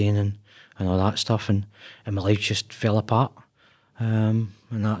gear again and all that stuff, and my life just fell apart. And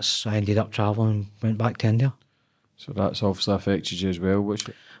I ended up travelling and went back to India. So that's obviously affected you as well.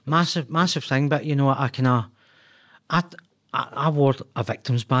 Massive thing, but you know, I wore a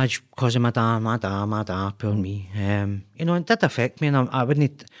victim's badge because of my dad, poor me. You know, it did affect me, and I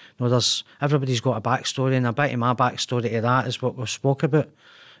wouldn't, you know, everybody's got a backstory, and a bit of my backstory to that is what we've spoke about.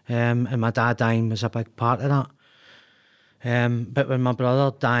 And my dad dying was a big part of that. But when my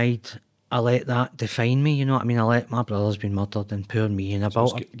brother died, I let that define me, you know what I mean? I let my brother's been murdered and poor me and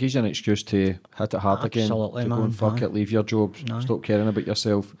about It gives you an excuse to hit it hard again. Absolutely, To go man, and fuck aye. it, leave your job, stop caring about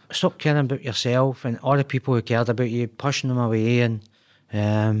yourself. stop caring about yourself and all the people who cared about you, pushing them away, and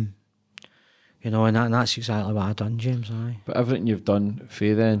you know, and that's exactly what I done, James. Aye. But everything you've done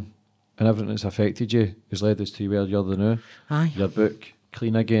for then, and everything that's affected you, has led us to where you're the now. Aye. Your book,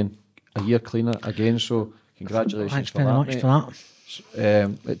 clean again, a year cleaner again. So congratulations Thanks for very that, much mate. for that.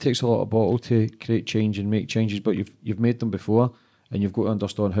 It takes a lot of bottle to create change and make changes, but you've made them before, and you've got to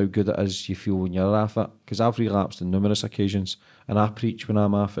understand how good it is you feel when you're off it. Because I've relapsed on numerous occasions, and I preach when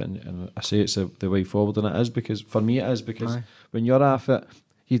I'm off it, and I say it's the way forward, and it is, because for me it is, because Aye. when you're off it,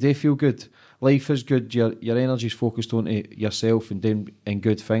 you do feel good. Life is good. Your energy's focused on yourself and doing and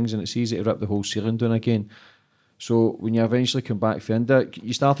good things, and it's easy to rip the whole ceiling down again. So when you eventually come back from India,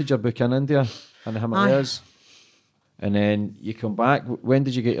 you started your book in India in the Himalayas. And then you come back. When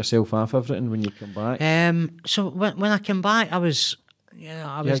did you get yourself off everything when you come back? So when I came back, I was,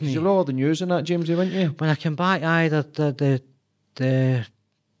 I was. Because you were all the news and that, Jamesy, weren't you? When I came back, the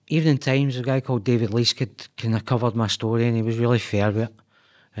Evening Times, a guy called David Leask had kind of covered my story, and he was really fair with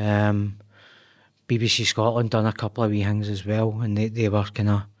it. BBC Scotland done a couple of wee things as well, and they were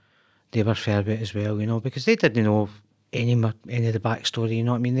fair with it as well, you know, because they didn't know any of the backstory, you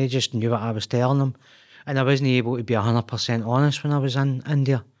know what I mean? They just knew what I was telling them. And I wasn't able to be 100% honest when I was in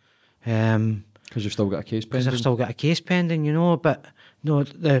India. Because you've still got a case pending. Because I've still got a case pending, you know. But no,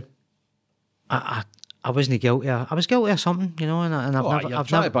 I wasn't guilty. I was guilty of something, you know. And I've trying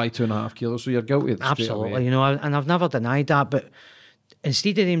never to buy 2.5 kilos, so you're guilty. Absolutely, you know. And I've never denied that. But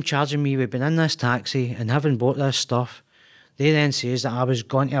instead of them charging me with being in this taxi and having bought this stuff, they then says that I was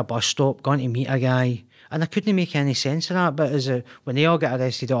going to a bus stop, going to meet a guy, and I couldn't make any sense of that. But when they all got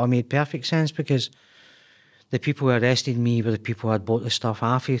arrested, it all made perfect sense, because the people who arrested me were the people who had bought the stuff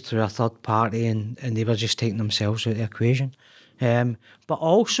off you through a third party, and they were just taking themselves out of the equation. But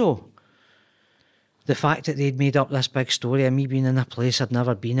also, the fact that they'd made up this big story of me being in a place I'd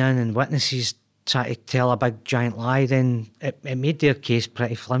never been in, and witnesses try to tell a big giant lie, then it made their case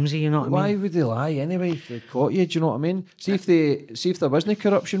pretty flimsy, you know what I mean? Why would they lie anyway if they caught you? Do you know what I mean? See if there wasn't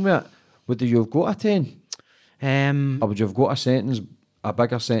corruption with it, would you have got a 10? Or would you have got a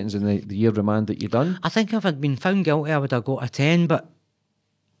bigger sentence in the year remand that you done? I think if I'd been found guilty, I would have got a 10, but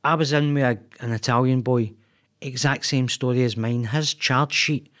I was in with an Italian boy, exact same story as mine. His charge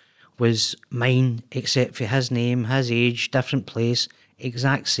sheet was mine, except for his name, his age, different place,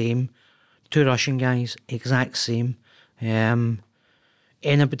 exact same. 2 Russian guys, exact same.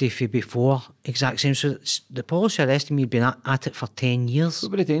 Anybody for before, exact same. So the police arrested me, had been at it for 10 years.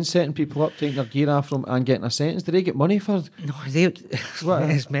 What were they doing, setting people up, taking their gear off them and getting a sentence? Did they get money for? No,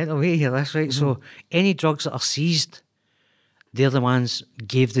 it's mental way here, that's right. So any drugs that are seized, they're the ones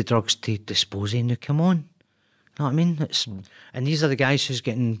gave the drugs to dispose of. Now, come on. You know what I mean? And these are the guys who's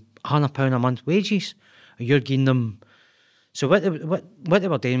getting £100 a month wages. You're giving them. So what they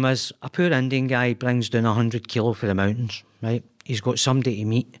were doing was, a poor Indian guy brings down 100 kilo for the mountains, right? He's got somebody to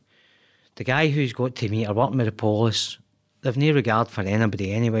meet. The guy who's got to meet are working with the police. They've no regard for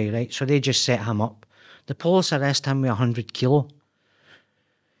anybody anyway, right? So they just set him up. The police arrest him with 100 kilo.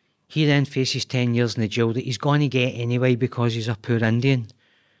 He then faces 10 years in the jail that he's going to get anyway because he's a poor Indian.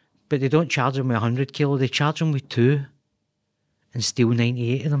 But they don't charge him with 100 kilo, they charge him with 2 and steal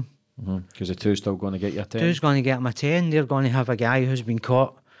 98 of them. Because the 2's still going to get you a 10. 2's going to get him a 10. They're going to have a guy who's been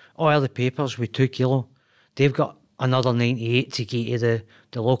caught, all the papers with 2 kilo. They've got another 98 to get to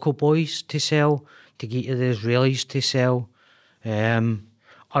the local boys to sell, to get to the Israelis to sell,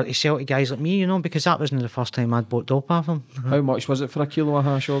 or to sell to guys like me, you know, because that wasn't the first time I'd bought dope off them. How much was it for a kilo of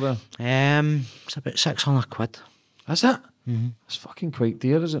hash over there? It's about 600 quid. Is it? It's fucking quite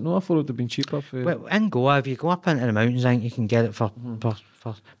dear, is it not? I thought it would have been cheaper. Well, in Goa, if you go up into the mountains, I think you can get it for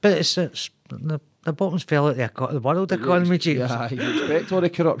but it's the bottom's fell out the world economy, James. Yeah, you expect all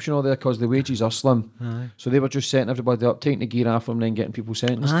the corruption all there because the wages are slim. Aye. So they were just setting everybody up, taking the gear off them, and then getting people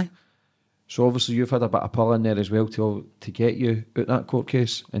sentenced. Aye. So obviously you've had a bit of pull in there as well to get you out that court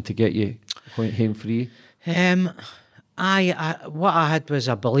case and to get you home free. What I had was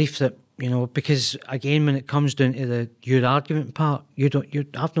a belief that, you know, because again, when it comes down to your argument part,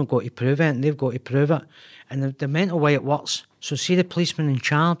 I've not got to prove it, and they've got to prove it. And the mental way it works. So see the policeman in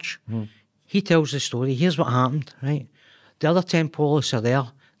charge, he tells the story. Here's what happened, right? The other 10 police are there.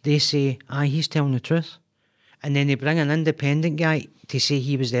 They say, aye, he's telling the truth. And then they bring an independent guy to say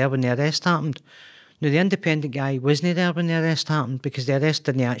he was there when the arrest happened. Now, the independent guy wasn't there when the arrest happened because the arrest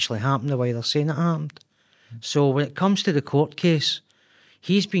didn't actually happen the way they're saying it happened. So when it comes to the court case,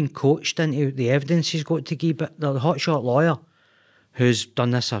 he's been coached into the evidence he's got to give, but the hotshot lawyer who's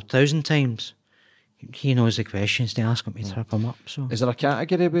done this 1,000 times, he knows the questions to ask him to trip him up. So Is there a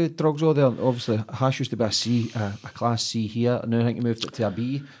category with drugs over there? Obviously, hash used to be a C, a class C here, and now I think you moved it to a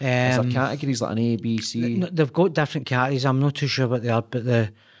B. Is there categories like an A, B, C? They've got different categories. I'm not too sure what they are,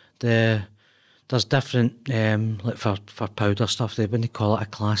 but there's different, like for powder stuff, they wouldn't call it a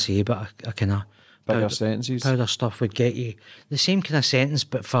class A, but a kind of Bigger sentences. powder stuff would get you the same kind of sentence,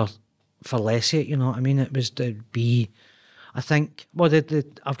 but for less it, you know what I mean? It was the B. I think, well,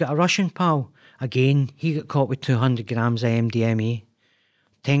 I've got a Russian pal, again, he got caught with 200 grams of MDMA.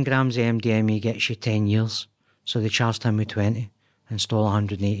 10 grams of MDMA gets you 10 years. So they charged him with 20 and stole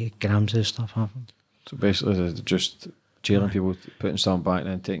 180 grams of this stuff. So basically, they're just jailing people, putting some back and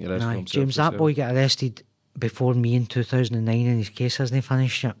then taking the rest for themselves. James, that boy got arrested before me in 2009 and his case hasn't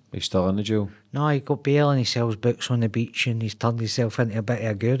finished yet. He's still in the jail. No, he got bail and he sells books on the beach and he's turned himself into a bit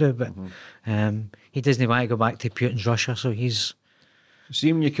of a guru, but he doesn't want to go back to Putin's Russia, so he's...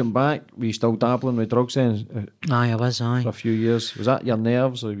 See, when you come back, were you still dabbling with drugs then? Aye, I was, For a few years. Was that your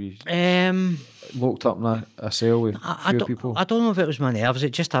nerves, or were you locked up in a cell with a few people? I don't know if it was my nerves,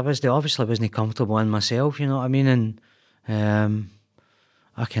 it just, obviously wasn't comfortable in myself, you know what I mean, and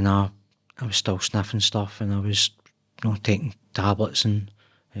I was still sniffing stuff and I was, taking tablets and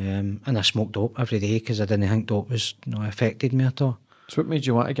I smoked dope every day because I didn't think dope was, affected me at all. So what made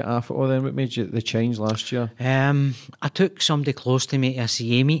you want to get off it all then? What made you the change last year? I took somebody close to me to a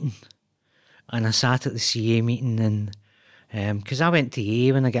CA meeting and I sat at the CA meeting and because I went to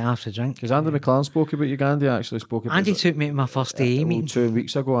AA when I got off the drink. Because Andy McLaren spoke about you, Andy actually spoke about Andy took me to my first AA meeting. 2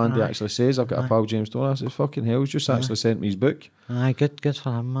 weeks ago, Andy actually says, I've got a pal, James Donner. I said, fucking hell, he's just actually sent me his book. Aye, good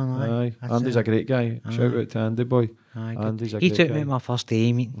for him, man. Aye. Andy's a great guy. Shout out to Andy, boy. Aye, Andy's a great guy. He took me to my first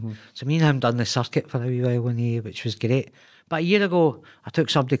AA meeting. So me and him done the circuit for a wee while in AA, which was great. But a year ago, I took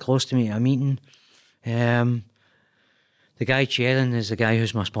somebody close to me to a meeting. The guy chairing is the guy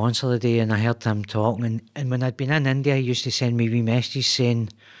who's my sponsor today, and I heard him talking. And when I'd been in India, he used to send me wee messages saying,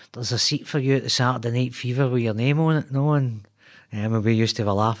 there's a seat for you at the Saturday Night Fever with your name on it, and we used to have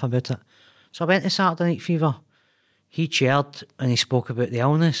a laugh about it. So I went to Saturday Night Fever. He chaired and he spoke about the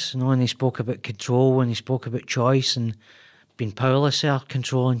illness, and he spoke about control and he spoke about choice and being powerless there,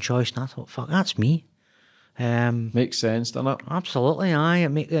 control and choice. And I thought, fuck, that's me. Makes sense, doesn't it? Absolutely, aye. It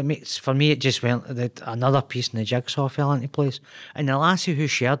makes, for me, it just went, another piece in the jigsaw fell into place. And the lassie who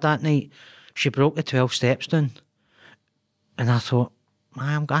shared that night, she broke the 12 steps down. And I thought,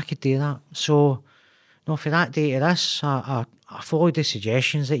 I could do that. So, for that day to this, I followed the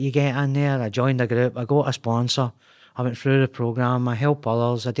suggestions that you get in there. I joined a group, I got a sponsor, I went through the programme, I help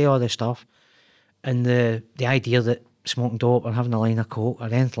others, I do all this stuff. And the idea that smoking dope or having a line of coke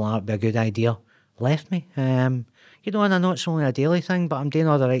or anything like that would be a good idea left me. And I know it's only a daily thing, but I'm doing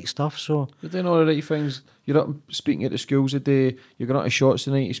all the right stuff, so... You're doing all the right things. You're up speaking at the schools today, you're going out to shots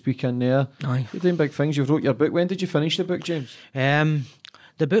tonight to speak in there. Aye. You're doing big things. You've wrote your book. When did you finish the book, James? The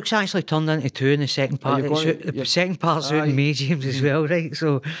book's actually turned into 2 in the second part. The second part's out in May, James, as well, right?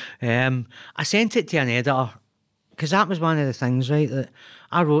 So I sent it to an editor, because that was one of the things, right, that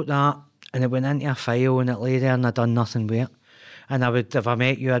I wrote that and it went into a file and it lay there and I'd done nothing with it. And I would, if I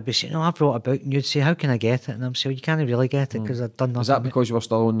met you, I'd be saying, I've wrote a book, and you'd say, how can I get it? And I'm saying, well, you can't really get it because I've done nothing. Is that because you were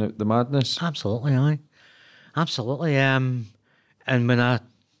still on the madness? Absolutely, aye. Absolutely. And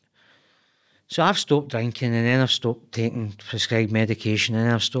so I've stopped drinking, and then I've stopped taking prescribed medication, and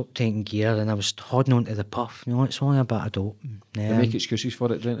then I've stopped taking gear, and I was holding on to the puff. It's only a bit of dope. They make excuses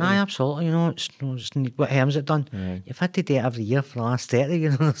for it, don't they? Aye, absolutely. It's what harm's it done? Aye. You've had to do it every year for the last 30,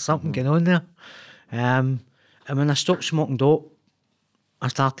 there's something going on there. And when I stopped smoking dope, I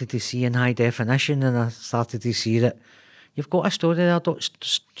started to see in high definition, and I started to see that you've got a story there. Don't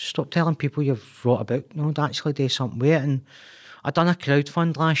stop telling people you've wrote a book. Actually do something with it. And I done a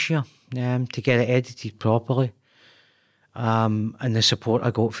crowdfund last year to get it edited properly. And the support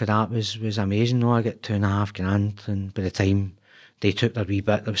I got for that was amazing. I got £2,500, and by the time they took their wee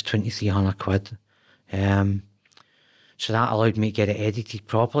bit, there was £2,300. So that allowed me to get it edited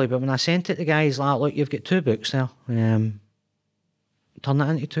properly. But when I sent it to guys, like, look, you've got 2 books there. Turn it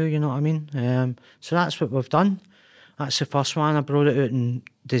into 2, you know what I mean? So that's what we've done. That's the first one. I brought it out in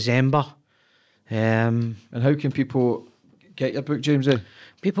December. And how can people get your book, James?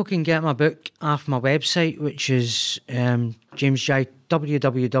 People can get my book off my website, which is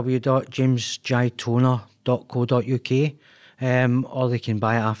www.jamesjtoner.co.uk, or they can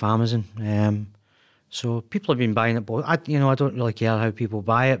buy it off Amazon. So people have been buying it both. I don't really care how people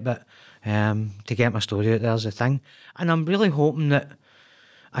buy it, but to get my story out there's the thing. And I'm really hoping that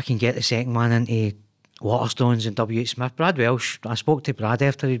I can get the second one into Waterstones and W.H. Smith. Brad Welsh, I spoke to Brad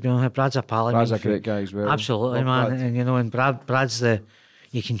after he'd been on here. Brad's a pal of Brad's mine a great guy as well. Absolutely, Love man. Brad. And and Brad's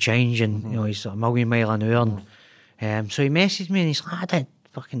you can change, and he's a million mile an hour. And, so he messaged me and he's like,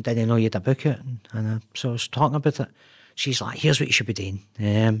 didn't know you had a book out. And so I was talking about it. She's like, here's what you should be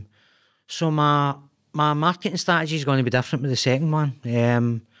doing. So my marketing strategy is going to be different with the second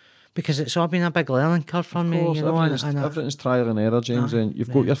one. Because it's all been a big learning curve for me. Of course, everything's trial and error, James. And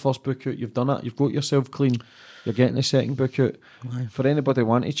you've got your first book out, you've done it, you've got yourself clean, you're getting the second book out. For anybody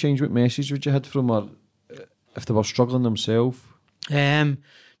wanting to change, what message would you had from her if they were struggling themselves? No,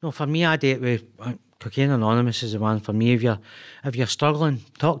 for me, I do it with Cocaine Anonymous is the one for me. If you're struggling,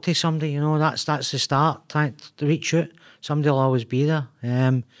 talk to somebody. That's the start. Try to reach out. Somebody will always be there.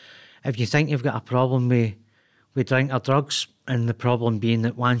 If you think you've got a problem with drink or drugs, and the problem being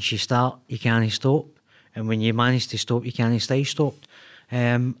that once you start, you can't stop, and when you manage to stop, you can't stay stopped.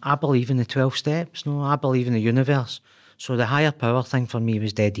 I believe in the 12 steps. No, I believe in the universe. So the higher power thing for me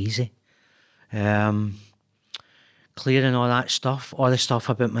was dead easy. Clearing all that stuff, all the stuff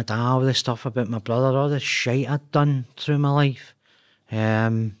about my dad, all the stuff about my brother, all the shite I'd done through my life.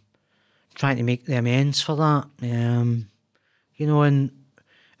 Trying to make the amends for that.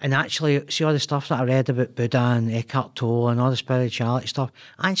 And actually, see all the stuff that I read about Buddha and Eckhart Tolle and all the spirituality stuff,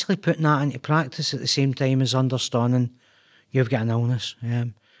 actually putting that into practice at the same time as understanding you've got an illness.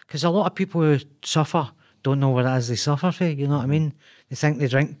 Because a lot of people who suffer don't know what it is they suffer for, you know what I mean? They think they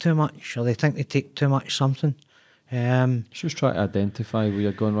drink too much, or they think they take too much something. Just try to identify where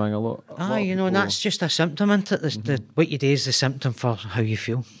you're going wrong a lot. And that's just a symptom, isn't it? What you do is the symptom for how you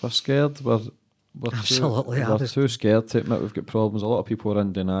feel. We're scared, we're Absolutely, we're too scared to admit we've got problems. A lot of people are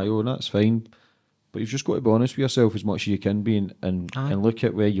in denial, and that's fine. But you've just got to be honest with yourself as much as you can be, and look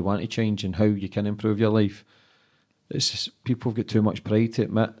at where you want to change and how you can improve your life. It's just, people have got too much pride to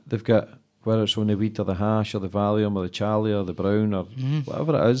admit they've got, whether it's on the weed or the hash or the Valium or the Charlie or the Brown or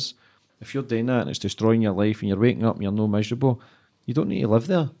whatever it is. If you're doing that and it's destroying your life and you're waking up and you're no miserable, you don't need to live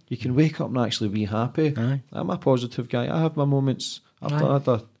there. You can wake up and actually be happy. I'm a positive guy. I have my moments. I've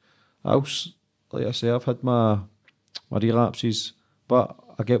had like I say, I've had my relapses, but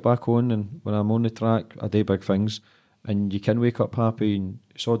I get back on, and when I'm on the track, I do big things, and you can wake up happy, and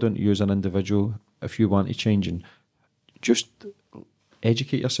it's all down to you as an individual if you want to change, and just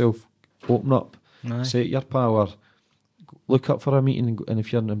educate yourself, open up, say to your power, look up for a meeting, and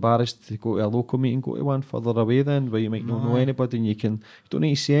if you're embarrassed to go to a local meeting, go to one further away then, where you might not know anybody, and you don't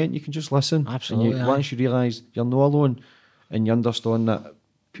need to say it, you can just listen. Absolutely. And once you realise you're not alone, and you understand that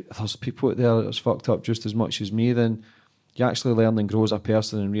there's people out there that's fucked up just as much as me, then you actually learn and grow as a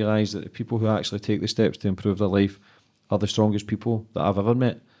person and realise that the people who actually take the steps to improve their life are the strongest people that I've ever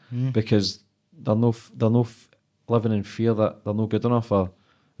met, because they're no living in fear that they're not good enough, or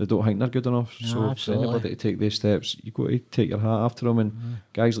they don't think they're good enough. So for anybody to take these steps, you've got to take your hat after them, and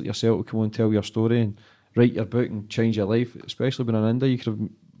guys like yourself will come on and tell your story and write your book and change your life, especially when in India. You could have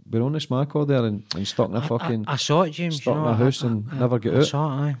been on the smack there and stuck in a fucking... I saw it, James. Stuck in a house and never get out.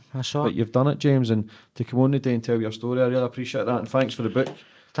 I saw it. But you've done it, James, and to come on today and tell your story, I really appreciate that, and thanks for the book.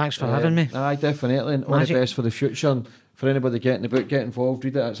 Thanks for having me. Aye, definitely, and all the best for the future, and for anybody getting the book, get involved,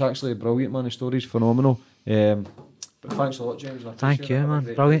 read it. It's actually brilliant, man. The story's phenomenal. But thanks a lot, James. Thank you,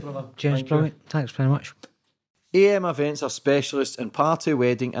 man. Brilliant. James, brilliant. Thanks very much. AM Events are specialists in party,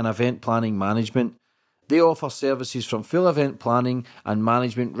 wedding and event planning management. They offer services from full event planning and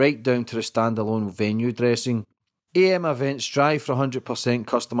management right down to the standalone venue dressing. AM Events strive for 100%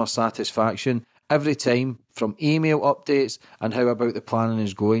 customer satisfaction every time, from email updates and how about the planning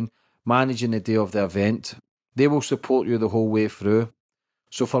is going, managing the day of the event. They will support you the whole way through.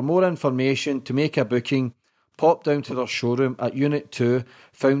 So for more information, to make a booking, pop down to their showroom at Unit 2,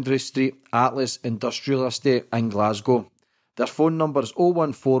 Foundry Street, Atlas Industrial Estate in Glasgow. Their phone number is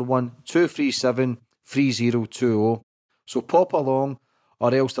 0141 237 3020. So pop along,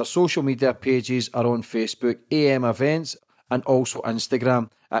 or else their social media pages are on Facebook, AM Events, and also Instagram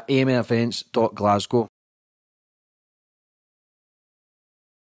at amevents.glasgow.